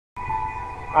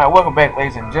Alright, welcome back,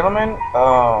 ladies and gentlemen.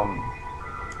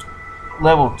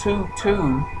 Level 2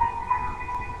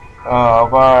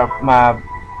 of my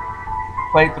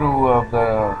playthrough of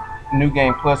the New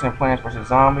Game Plus and Plants vs.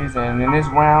 Zombies. And in this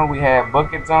round, we have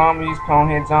Bucket Zombies,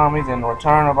 Conehead Zombies, and the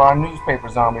return of our newspaper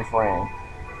zombie friend.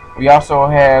 We also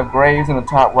have Graves in the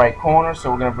top right corner,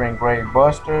 so we're going to bring Grave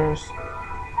Busters.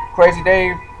 Crazy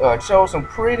Dave chose some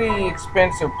pretty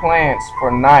expensive plants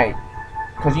for night.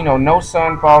 Because no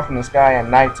sun falls from the sky at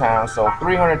nighttime, so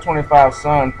 325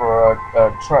 sun for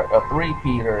a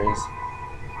three-peater is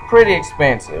pretty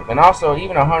expensive, and also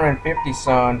even 150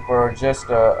 sun for just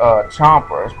a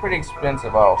chomper is pretty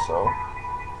expensive also.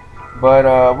 But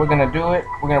we're gonna do it.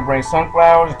 We're gonna bring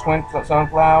sunflowers, twin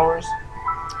sunflowers.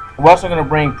 We're also gonna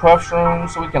bring puff shrooms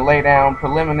so we can lay down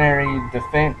preliminary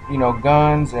defense,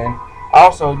 guns, and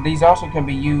also these also can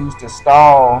be used to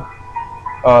stall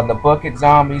the bucket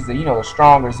zombies, the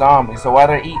stronger zombies. So while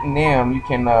they're eating them, you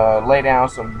can lay down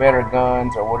some better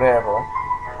guns or whatever.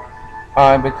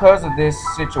 And because of this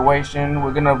situation,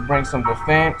 we're gonna bring some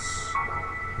defense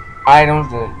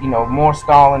items, more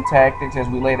stalling tactics as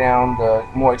we lay down the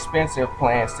more expensive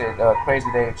plants that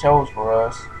Crazy Dave chose for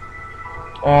us.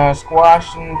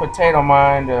 Squash and potato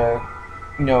mine to,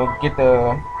 get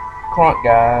the crunk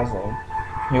guys, and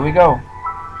here we go.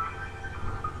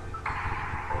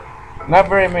 Not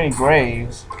very many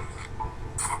graves,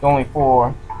 only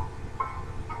 4.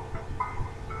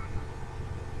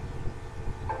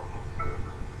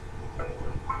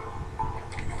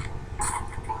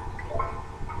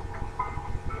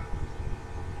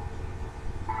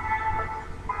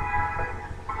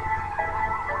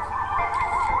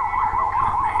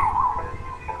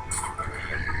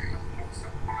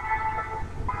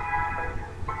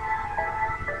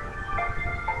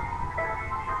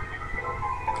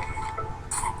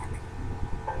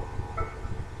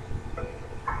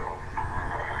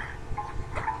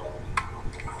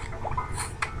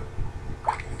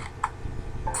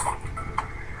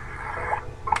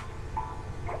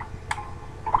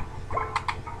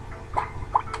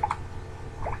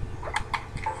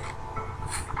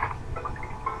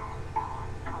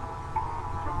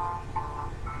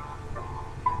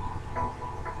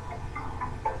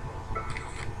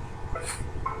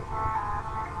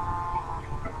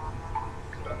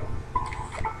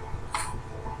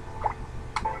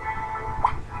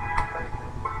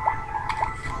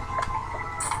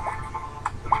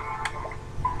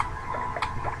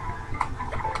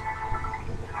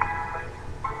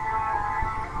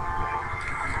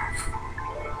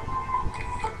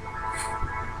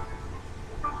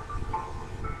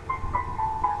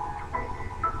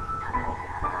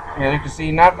 Yeah, you can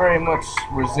see not very much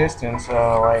resistance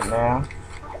right now.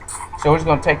 So we're just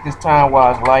going to take this time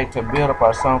while it's light to build up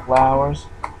our sunflowers.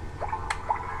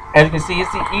 As you can see,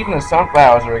 even the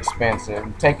sunflowers are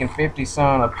expensive. Taking 50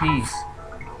 sun a piece,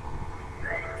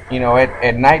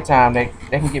 at nighttime they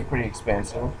can get pretty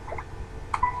expensive.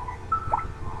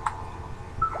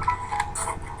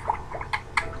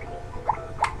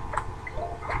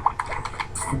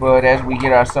 But as we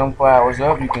get our sunflowers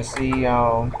up, you can see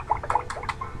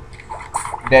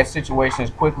that situation is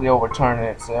quickly overturning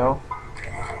itself.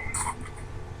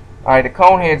 Alright, the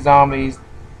conehead zombies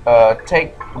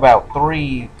take about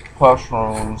 3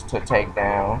 mushrooms to take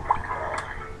down.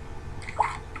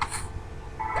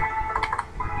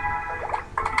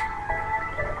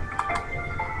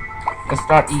 Let's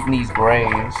start eating these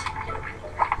graves.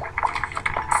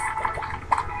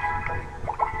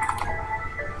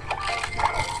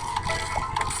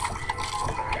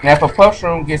 Now if a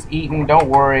mushroom gets eaten, don't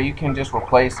worry, you can just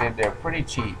replace it. They're pretty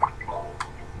cheap.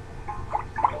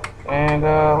 And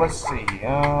let's see,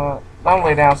 I'll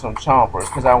lay down some chompers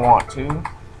because I want to.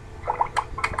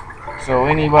 So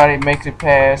anybody makes it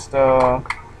past our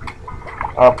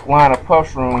line of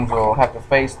mushrooms will have to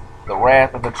face the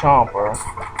wrath of the chomper.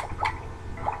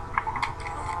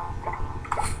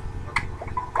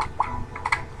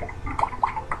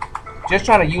 Just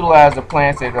trying to utilize the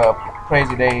plants that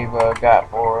Crazy Dave got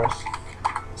for us.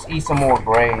 Let's eat some more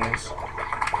graves.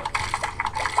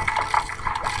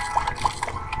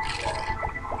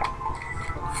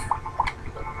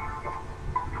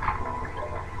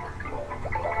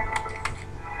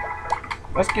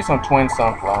 Let's get some twin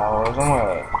sunflowers. I'm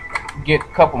going to get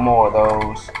a couple more of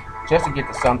those just to get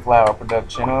the sunflower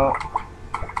production up.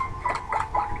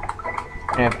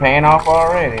 And paying off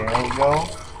already. There we go.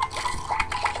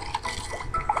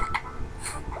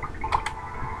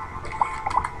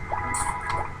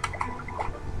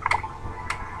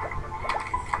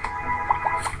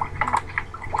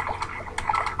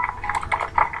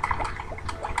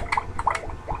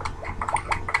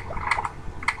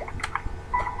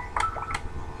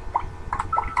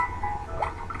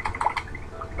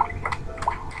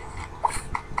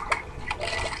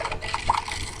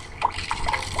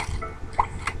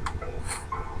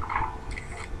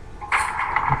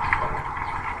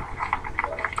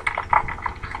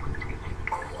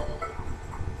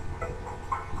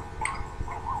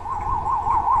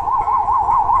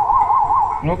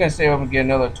 And we're gonna say we're gonna get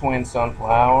another twin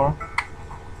sunflower.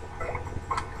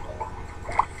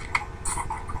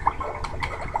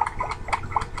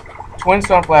 Twin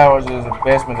sunflowers is an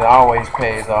investment that always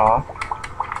pays off.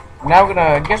 Now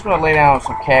I guess we're gonna lay down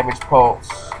some cabbage pulse.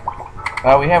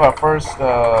 We have our first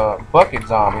bucket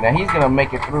zombie. Now he's gonna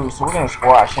make it through, so we're gonna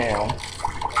squash him.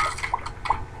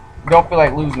 Don't feel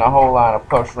like losing a whole lot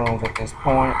of mushrooms at this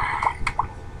point.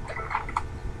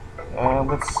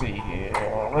 Let's see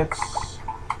here. Let's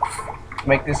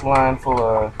make this line full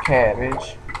of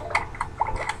cabbage.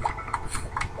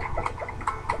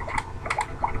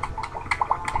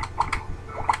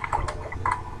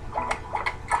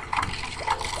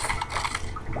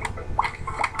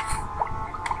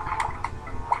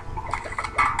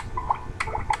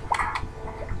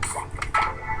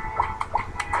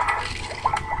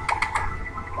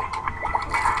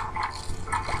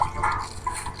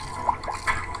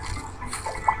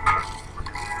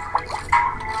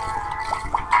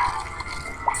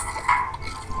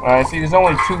 Alright, see, there's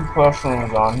only 2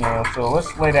 mushrooms on here, so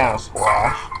let's lay down a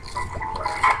squash.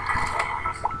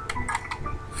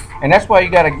 And that's why you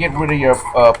gotta get rid of your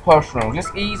mushrooms.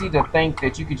 It's easy to think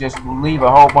that you could just leave a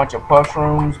whole bunch of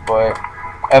mushrooms, but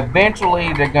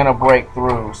eventually they're gonna break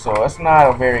through, so it's not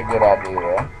a very good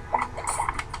idea.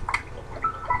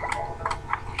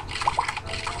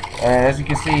 And as you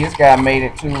can see, this guy made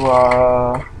it to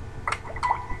our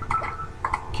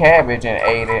cabbage and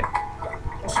ate it.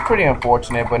 It's pretty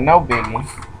unfortunate, but no biggie.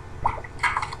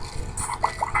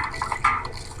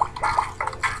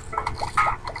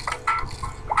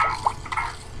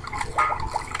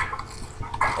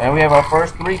 And we have our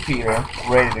first 3-peater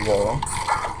ready to go.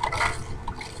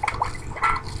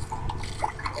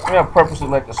 We're gonna purposely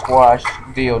let the squash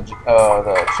deal,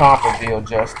 the chomper deal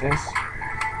justice.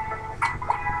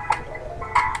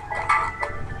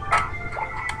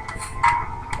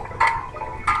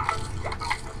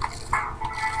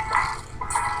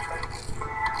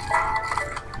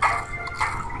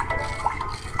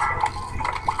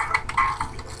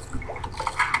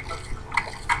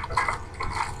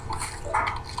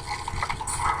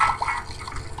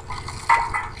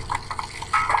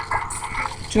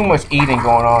 Too much eating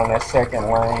going on in that second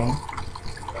lane.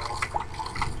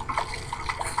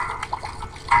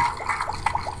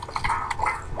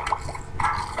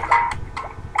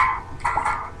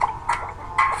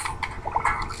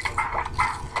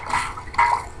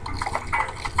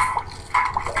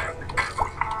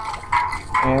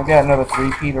 And we got another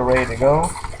 3-peater ready to go.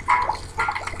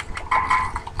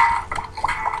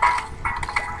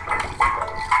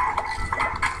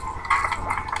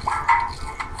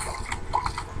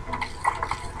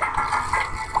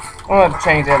 I'm going to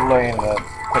change that lane to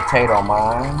potato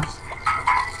mines.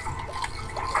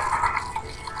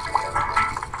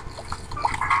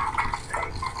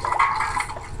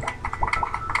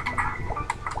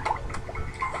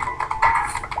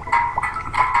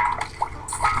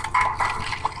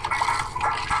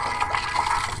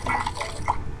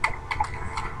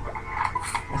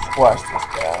 Let's squash this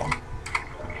guy.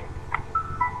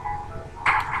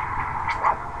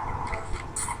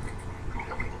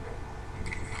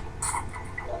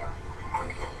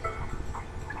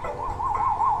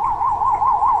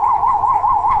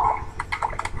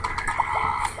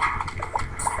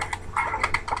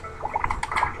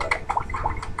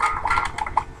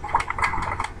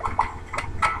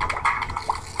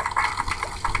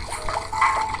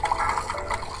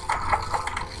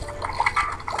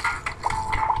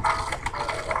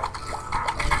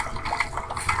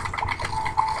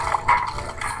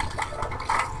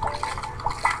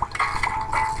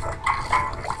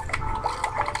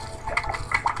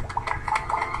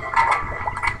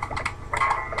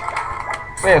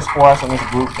 Let's squash on this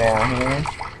group down here.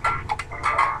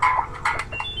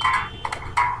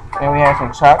 Then we have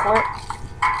some chocolate.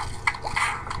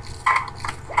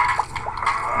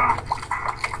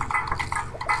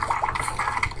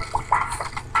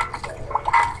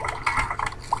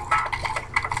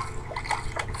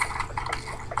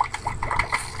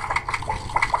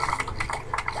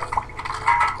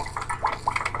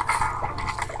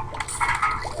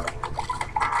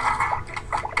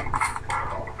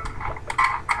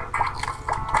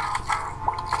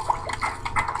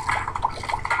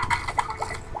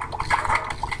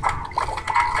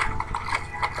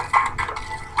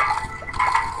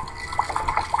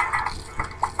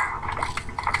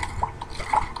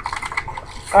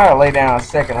 I gotta lay down a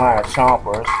second line of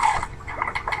chompers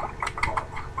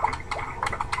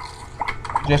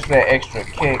just for that extra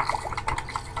kick.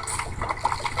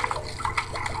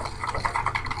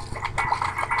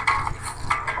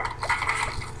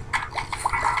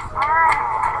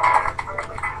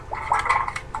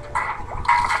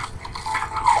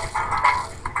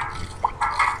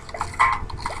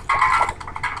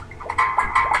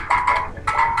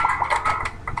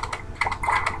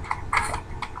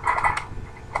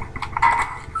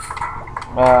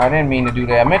 I didn't mean to do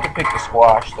that. I meant to pick the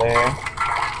squash there.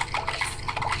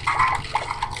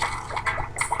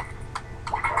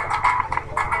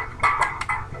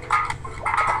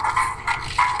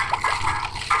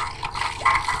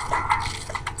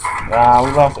 We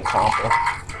lost a Tompa.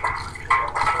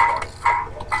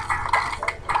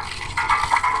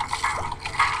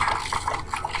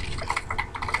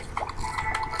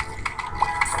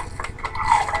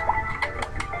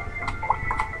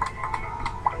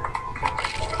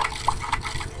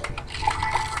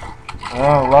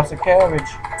 Oh, lost a cabbage.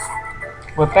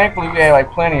 But thankfully we had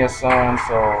like plenty of sun,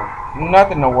 so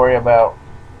nothing to worry about.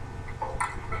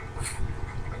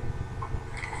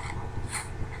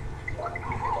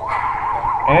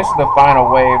 And this is the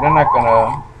final wave. They're not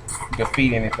gonna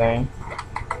defeat anything.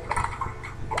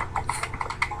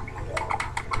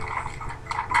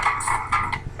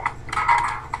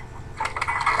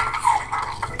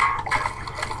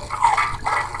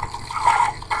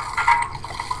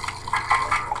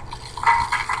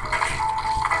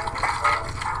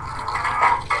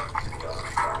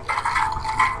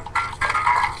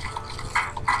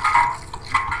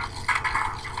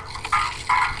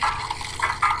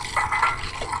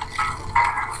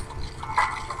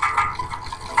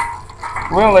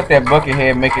 We're gonna let that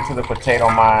buckethead make it to the potato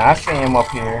mine. I see him up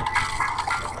here.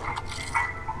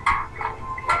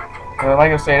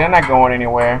 Like I said, they're not going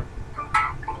anywhere.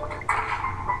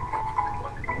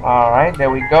 Alright, there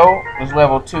we go. It's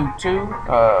level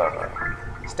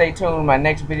 2-2. Stay tuned in my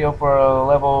next video for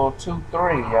level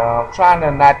 2-3. I'm trying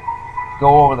to not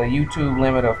go over the YouTube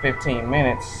limit of 15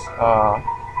 minutes.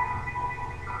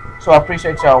 So I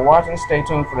appreciate y'all watching. Stay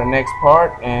tuned for the next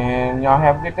part, and y'all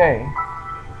have a good day.